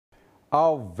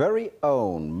Our very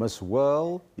own Miss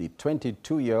World, the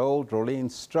 22-year-old Rolene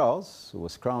Strauss, who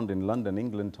was crowned in London,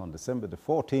 England on December the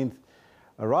 14th,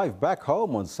 arrived back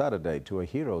home on Saturday to a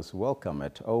hero's welcome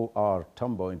at OR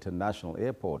Tambo International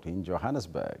Airport in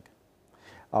Johannesburg.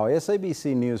 Our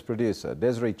SABC News producer,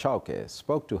 Desiree Chauke,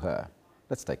 spoke to her.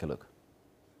 Let's take a look.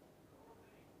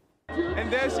 And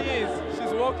there she is.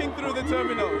 She's walking through the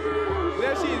terminal.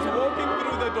 There she is, walking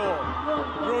through the door.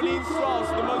 Rolene Strauss,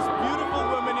 the most beautiful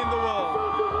woman in the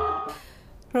world.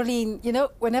 Rolene, you know,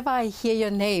 whenever I hear your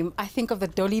name, I think of the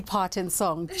Dolly Parton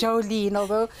song, Jolene,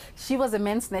 although she was a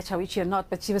man snatcher, which you're not,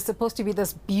 but she was supposed to be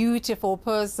this beautiful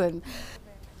person.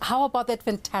 How about that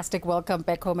fantastic welcome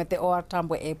back home at the OR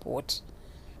Tambo Airport?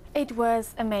 It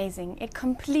was amazing. It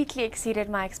completely exceeded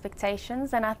my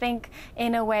expectations, and I think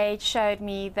in a way it showed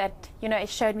me that, it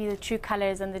showed me the true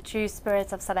colors and the true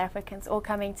spirits of South Africans all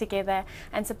coming together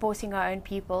and supporting our own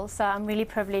people. So I'm really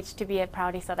privileged to be a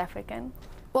proudly South African.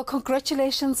 Well,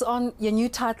 congratulations on your new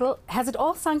title. Has it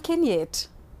all sunk in yet?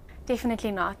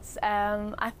 Definitely not.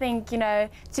 I think,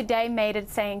 today made it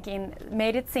sink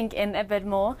in a bit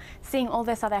more, seeing all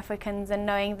the South Africans and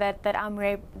knowing that I'm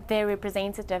their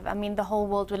representative. I mean, the whole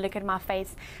world will look at my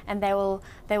face and they will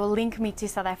link me to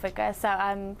South Africa. So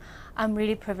I'm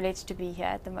really privileged to be here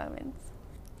at the moment.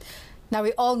 Now,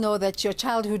 we all know that your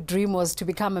childhood dream was to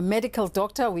become a medical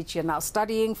doctor, which you're now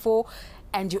studying for,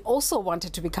 and you also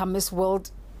wanted to become Miss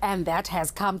World, and that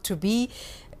has come to be.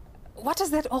 What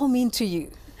does that all mean to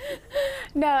you?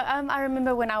 No, I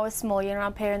remember when I was small,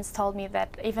 my parents told me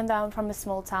that even though I'm from a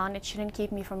small town, it shouldn't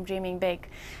keep me from dreaming big.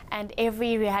 And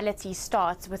every reality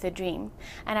starts with a dream.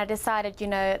 And I decided,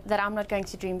 that I'm not going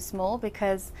to dream small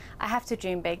because I have to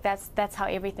dream big. That's how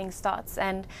everything starts.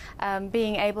 And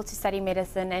being able to study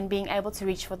medicine and being able to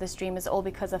reach for this dream is all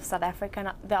because of South Africa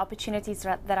and the opportunities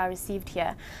that I received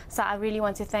here. So I really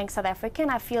want to thank South Africa,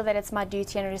 and I feel that it's my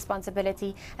duty and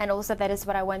responsibility, and also that is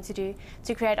what I want to do,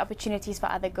 to create opportunities for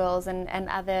other girls and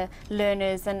other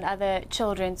learners and other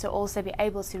children to also be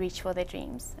able to reach for their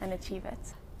dreams and achieve it.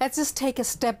 Let's just take a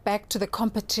step back to the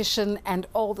competition and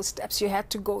all the steps you had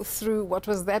to go through. What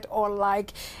was that all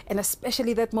like? And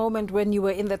especially that moment when you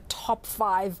were in the top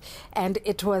 5 and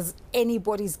it was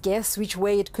anybody's guess which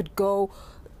way it could go.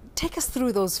 Take us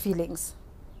through those feelings.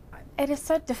 It is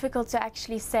so difficult to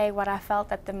actually say what I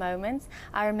felt at the moment.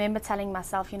 I remember telling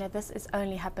myself, this is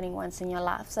only happening once in your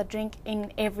life. So drink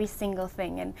in every single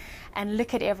thing and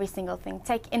look at every single thing.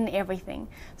 Take in everything.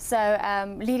 So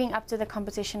leading up to the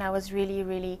competition, I was really,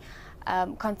 really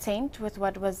content with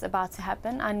what was about to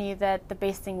happen. I knew that the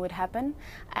best thing would happen,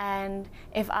 and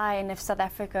if South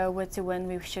Africa were to win,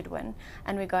 we should win,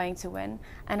 and we're going to win.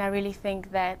 And I really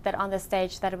think that on the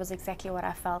stage, that was exactly what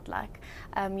I felt like.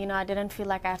 I didn't feel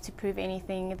like I have to prove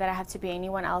anything, that I have to be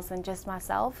anyone else than just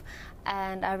myself.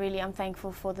 And I really am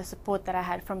thankful for the support that I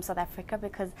had from South Africa,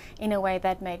 because in a way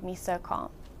that made me so calm.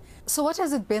 So what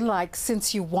has it been like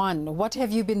since you won? What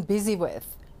have you been busy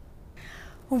with?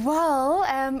 Well,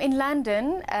 in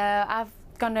London, I've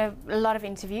gone to a lot of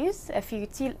interviews, a few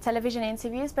television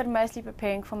interviews, but mostly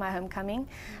preparing for my homecoming.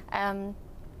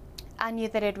 I knew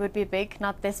that it would be big,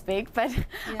 not this big, but yeah.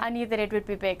 I knew that it would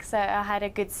be big. So I had a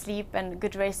good sleep and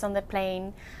good rest on the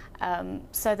plane.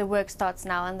 So the work starts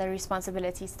now and the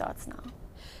responsibility starts now.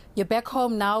 You're back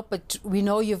home now, but we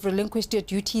know you've relinquished your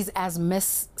duties as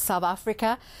Miss South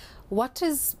Africa. What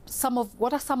are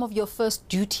some of your first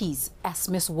duties as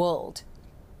Miss World?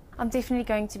 I'm definitely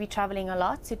going to be traveling a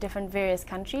lot to various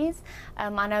countries.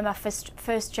 I know my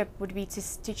first trip would be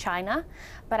to China,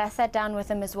 but I sat down with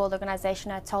the Miss World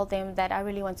organization. I told them that I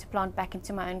really want to plant back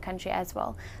into my own country as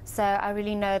well. So I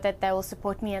really know that they will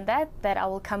support me in that I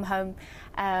will come home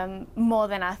more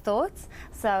than I thought.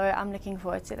 So I'm looking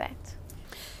forward to that.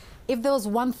 If there was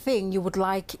one thing you would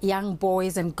like young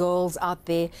boys and girls out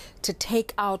there to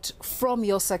take out from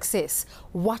your success,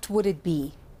 what would it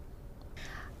be?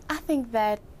 I think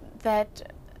that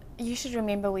you should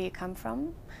remember where you come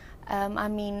from. I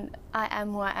mean, I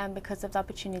am who I am because of the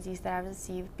opportunities that I've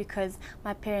received, because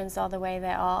my parents are the way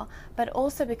they are, but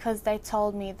also because they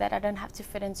told me that I don't have to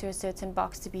fit into a certain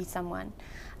box to be someone.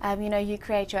 You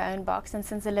create your own box, and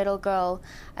since a little girl,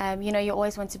 you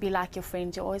always want to be like your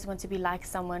friend, you always want to be like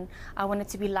someone. I wanted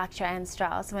to be like Johannes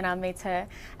Strauss when I met her,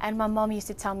 and my mom used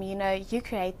to tell me, you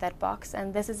create that box,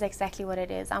 and this is exactly what it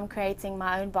is. I'm creating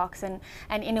my own box, and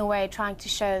in a way trying to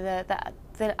show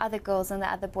the other girls and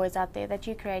the other boys out there that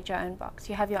you create your own box.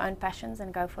 You have your own passions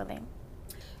and go for them.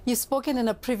 You've spoken in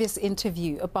a previous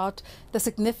interview about the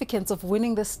significance of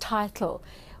winning this title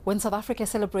when South Africa is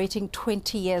celebrating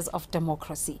 20 years of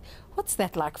democracy. What's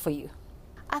that like for you?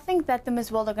 I think that the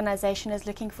Miss World organization is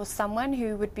looking for someone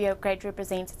who would be a great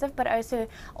representative, but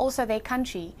also their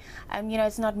country. You know,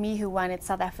 it's not me who won, it's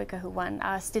South Africa who won.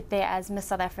 I stood there as Miss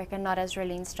South Africa, not as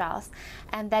Rolene Strauss,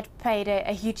 and that played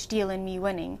a huge deal in me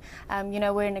winning. You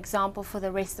know, we're an example for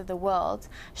the rest of the world,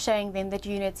 showing them that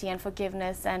unity and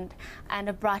forgiveness and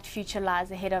a bright future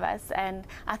lies ahead of us. And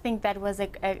I think that was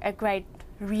a great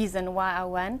reason why I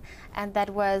won, and that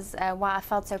was why I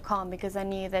felt so calm, because I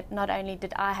knew that not only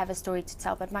did I have a story to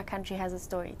tell, but my country has a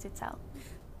story to tell.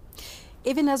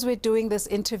 Even as we're doing this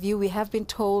interview, we have been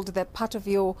told that part of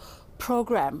your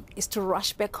program is to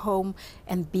rush back home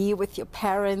and be with your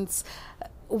parents.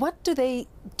 What do they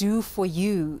do for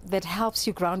you that helps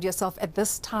you ground yourself at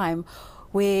this time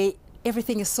where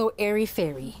everything is so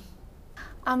airy-fairy?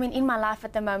 I mean, in my life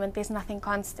at the moment, there's nothing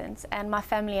constant, and my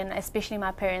family, and especially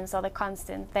my parents, are the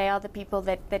constant. They are the people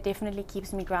that definitely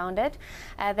keeps me grounded.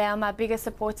 They are my biggest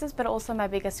supporters, but also my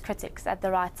biggest critics at the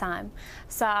right time.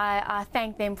 So I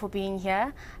thank them for being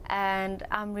here, and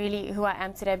I'm really who I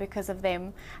am today because of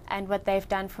them and what they've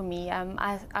done for me.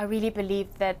 I really believe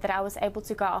that I was able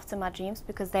to go after my dreams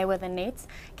because they were the nets,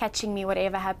 catching me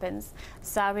whatever happens.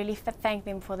 So I really thank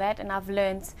them for that, and I've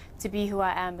learned to be who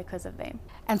I am because of them.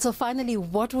 And so finally,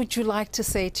 what would you like to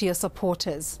say to your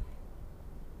supporters?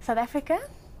 South Africa,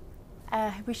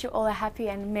 wish you all a happy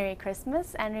and Merry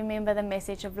Christmas, and remember the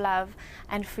message of love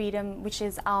and freedom, which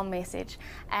is our message.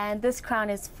 And this crown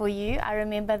is for you. I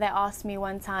remember they asked me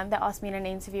one time, they asked me in an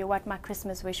interview what my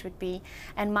Christmas wish would be,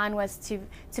 and mine was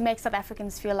to make South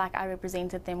Africans feel like I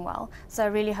represented them well. So I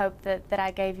really hope that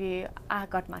I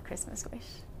got my Christmas wish.